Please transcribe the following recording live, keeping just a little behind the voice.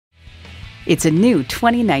It's a new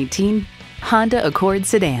 2019 Honda Accord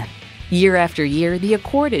sedan. Year after year, the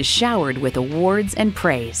Accord is showered with awards and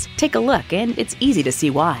praise. Take a look and it's easy to see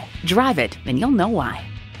why. Drive it and you'll know why.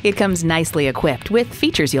 It comes nicely equipped with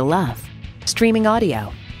features you'll love: streaming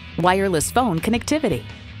audio, wireless phone connectivity,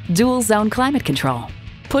 dual zone climate control,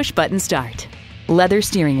 push button start, leather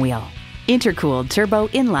steering wheel, intercooled turbo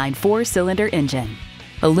inline 4-cylinder engine,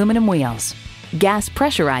 aluminum wheels, gas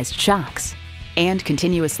pressurized shocks, and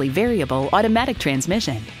continuously variable automatic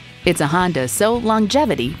transmission. It's a Honda, so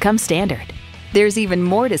longevity comes standard. There's even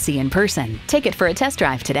more to see in person. Take it for a test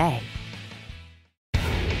drive today.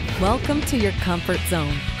 Welcome to your comfort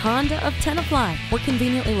zone. Honda of Tenafly. We're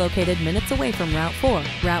conveniently located minutes away from Route 4,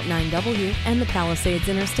 Route 9W, and the Palisades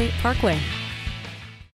Interstate Parkway.